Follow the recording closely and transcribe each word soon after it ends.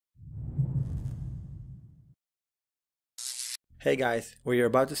Hey guys, what you're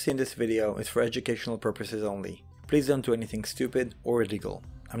about to see in this video is for educational purposes only. Please don't do anything stupid or illegal.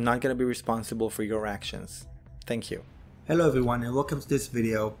 I'm not going to be responsible for your actions. Thank you. Hello everyone and welcome to this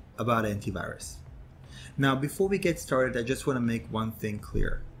video about antivirus. Now before we get started, I just want to make one thing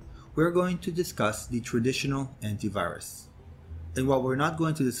clear. We're going to discuss the traditional antivirus. And while we're not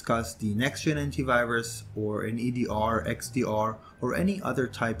going to discuss the next-gen antivirus or an EDR, XDR, or any other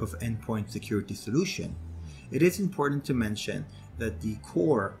type of endpoint security solution, it is important to mention that the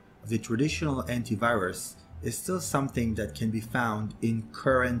core of the traditional antivirus is still something that can be found in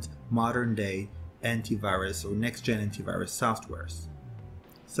current modern-day antivirus or next-gen antivirus softwares.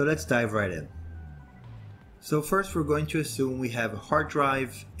 So let's dive right in. So first we're going to assume we have a hard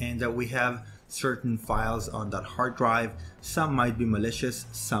drive and that we have certain files on that hard drive. Some might be malicious,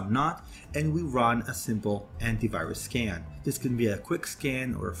 some not, and we run a simple antivirus scan. This can be a quick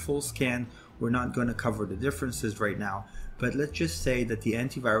scan or a full scan. We're not going to cover the differences right now, but let's just say that the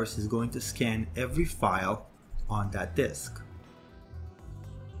antivirus is going to scan every file on that disk.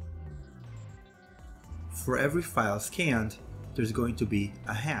 For every file scanned, there's going to be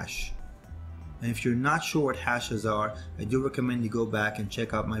a hash. And if you're not sure what hashes are, I do recommend you go back and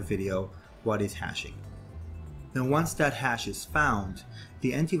check out my video, What is Hashing? Now once that hash is found,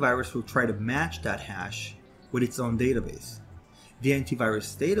 the antivirus will try to match that hash with its own database. The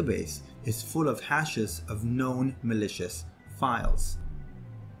antivirus database is full of hashes of known malicious files.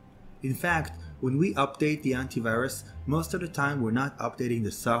 In fact, when we update the antivirus, most of the time we're not updating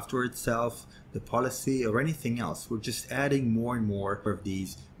the software itself, the policy, or anything else. We're just adding more and more of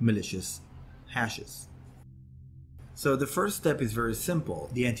these malicious hashes. So the first step is very simple.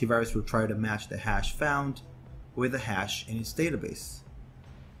 The antivirus will try to match the hash found with a hash in its database.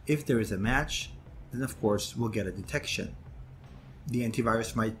 If there is a match, then of course we'll get a detection. The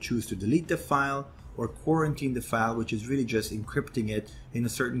antivirus might choose to delete the file or quarantine the file, which is really just encrypting it in a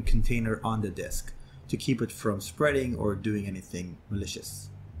certain container on the disk to keep it from spreading or doing anything malicious.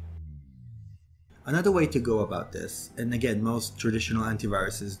 Another way to go about this, and again most traditional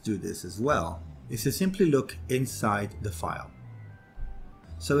antiviruses do this as well, is to simply look inside the file.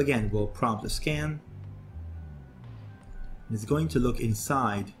 So again, we'll prompt a scan, and it's going to look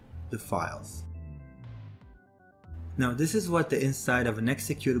inside the files. Now this is what the inside of an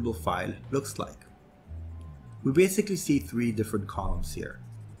executable file looks like. We basically see three different columns here.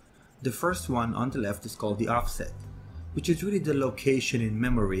 The first one on the left is called the offset, which is really the location in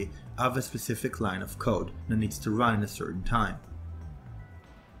memory of a specific line of code that needs to run in a certain time.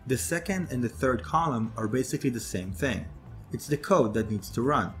 The second and the third column are basically the same thing. It's the code that needs to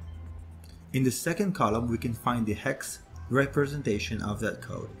run. In the second column we can find the hex representation of that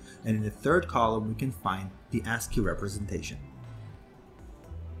code, and in the third column we can find the ASCII representation.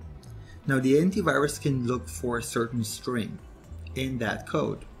 Now the antivirus can look for a certain string in that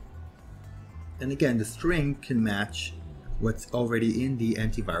code, and again the string can match what's already in the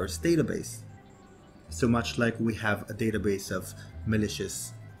antivirus database. So much like we have a database of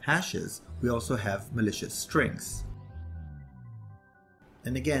malicious hashes, we also have malicious strings.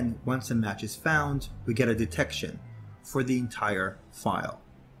 And again, once a match is found, we get a detection for the entire file.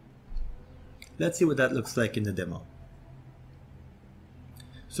 Let's see what that looks like in the demo.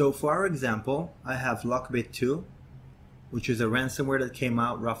 So for our example, I have Lockbit2, which is a ransomware that came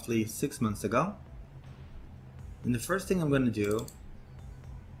out roughly 6 months ago. And the first thing I'm going to do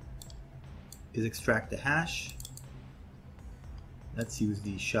is extract the hash. Let's use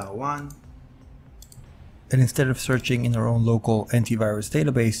the SHA-1. And instead of searching in our own local antivirus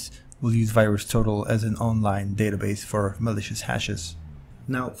database, we'll use VirusTotal as an online database for malicious hashes.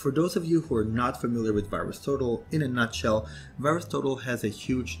 Now, for those of you who are not familiar with VirusTotal, in a nutshell, VirusTotal has a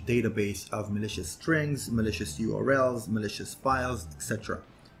huge database of malicious strings, malicious URLs, malicious files, etc.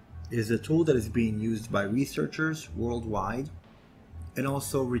 It is a tool that is being used by researchers worldwide and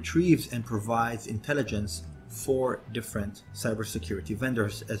also retrieves and provides intelligence for different cybersecurity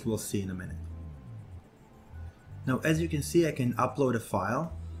vendors, as we'll see in a minute. Now, as you can see, I can upload a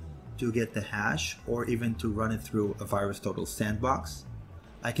file to get the hash or even to run it through a VirusTotal sandbox.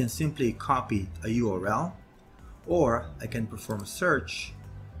 I can simply copy a URL, or I can perform a search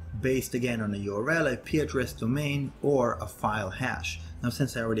based again on a URL, IP address, domain, or a file hash. Now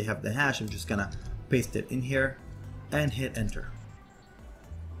since I already have the hash, I'm just gonna paste it in here and hit enter.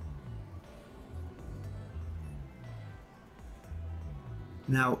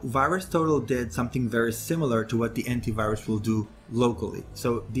 Now, VirusTotal did something very similar to what the antivirus will do locally.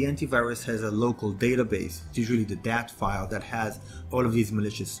 So the antivirus has a local database, it's usually the DAT file that has all of these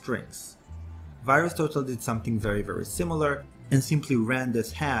malicious strings. VirusTotal did something very, very similar and simply ran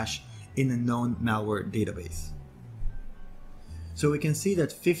this hash in a known malware database. So we can see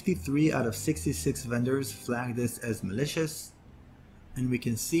that 53 out of 66 vendors flagged this as malicious, and we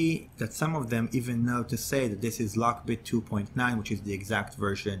can see that some of them even know to say that this is Lockbit 2.9, which is the exact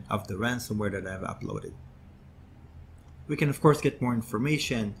version of the ransomware that I've uploaded. We can of course get more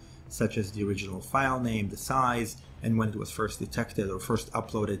information, such as the original file name, the size, and when it was first detected or first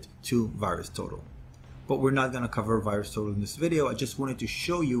uploaded to VirusTotal. But we're not going to cover VirusTotal in this video. I just wanted to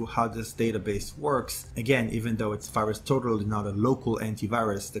show you how this database works. Again, even though it's VirusTotal and not a local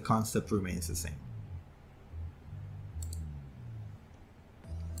antivirus, the concept remains the same.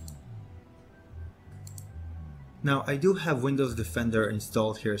 Now, I do have Windows Defender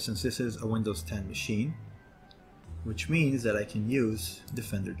installed here since this is a Windows 10 machine, which means that I can use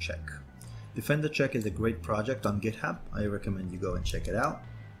Defender Check. Defender Check is a great project on GitHub. I recommend you go and check it out.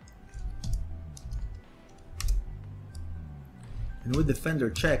 And with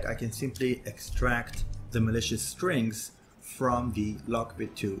Defender Check, I can simply extract the malicious strings from the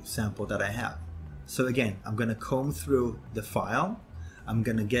Lockbit 2 sample that I have. So again, I'm going to comb through the file. I'm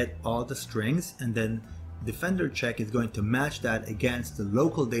going to get all the strings, and then Defender Check is going to match that against the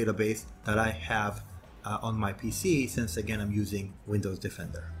local database that I have on my PC, since again I'm using Windows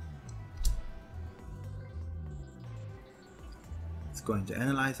Defender. It's going to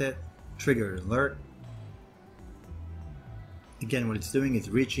analyze it, trigger an alert. Again, what it's doing is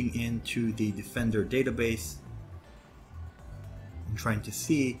reaching into the Defender database and trying to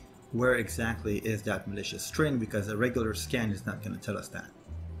see where exactly is that malicious string, because a regular scan is not going to tell us that.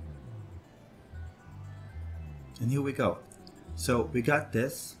 And here we go. So we got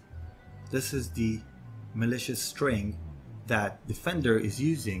this. This is the malicious string that Defender is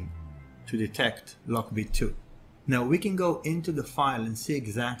using to detect Lockbit 2. Now we can go into the file and see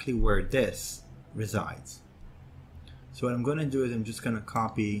exactly where this resides. So what I'm going to do is I'm just going to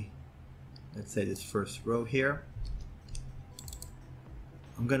copy, let's say, this first row here.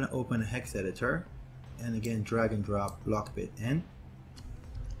 I'm going to open a hex editor and again drag and drop Lockbit in.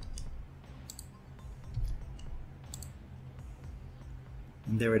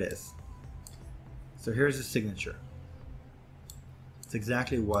 And there it is. So here's the signature. It's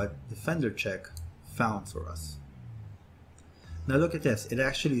exactly what Defender Check found for us. Now look at this. It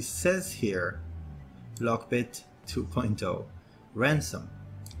actually says here Lockbit 2.0 ransom.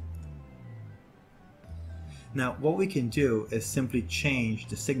 Now what we can do is simply change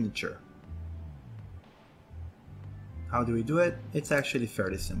the signature. How do we do it? It's actually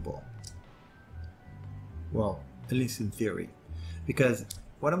fairly simple. Well, at least in theory. Because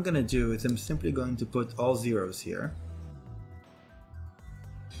what I'm going to do is I'm simply going to put all zeros here.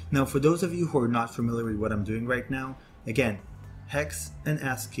 Now for those of you who are not familiar with what I'm doing right now, again, hex and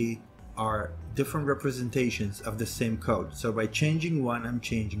ASCII are different representations of the same code. So by changing one, I'm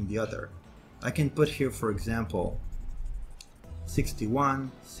changing the other. I can put here, for example,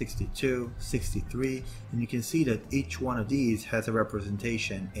 61, 62, 63, and you can see that each one of these has a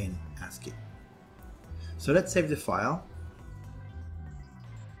representation in ASCII. So let's save the file.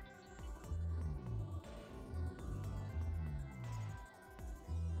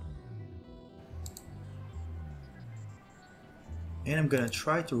 And I'm going to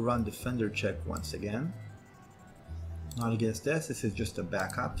try to run Defender Check once again. Not against this, this is just a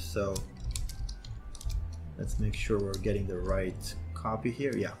backup, so let's make sure we're getting the right copy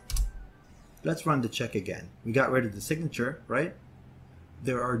here. Yeah. Let's run the check again. We got rid of the signature, right?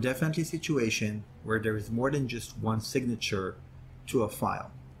 There are definitely situations where there is more than just one signature to a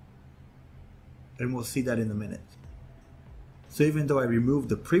file. And we'll see that in a minute. So even though I removed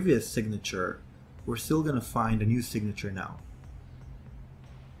the previous signature, we're still going to find a new signature now.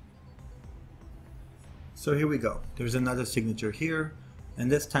 So here we go. There's another signature here,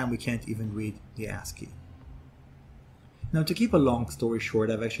 and this time we can't even read the ASCII. Now to keep a long story short,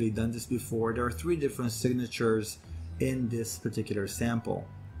 I've actually done this before. There are 3 different signatures in this particular sample.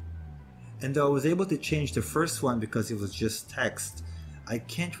 And though I was able to change the first one because it was just text, I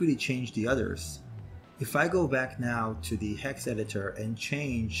can't really change the others. If I go back now to the hex editor and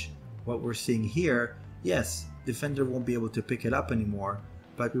change what we're seeing here, yes, Defender won't be able to pick it up anymore,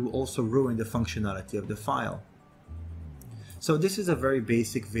 but we will also ruin the functionality of the file. So this is a very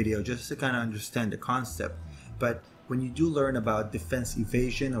basic video just to kind of understand the concept, but when you do learn about defense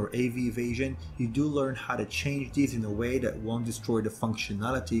evasion or AV evasion, you do learn how to change these in a way that won't destroy the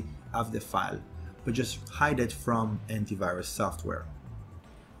functionality of the file, but just hide it from antivirus software.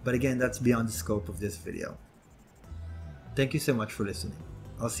 But again, that's beyond the scope of this video. Thank you so much for listening.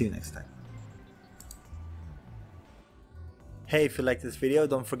 I'll see you next time. Hey, if you like this video,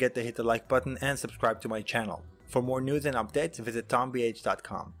 don't forget to hit the like button and subscribe to my channel. For more news and updates, visit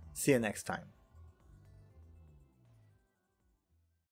tombh.com. See you next time.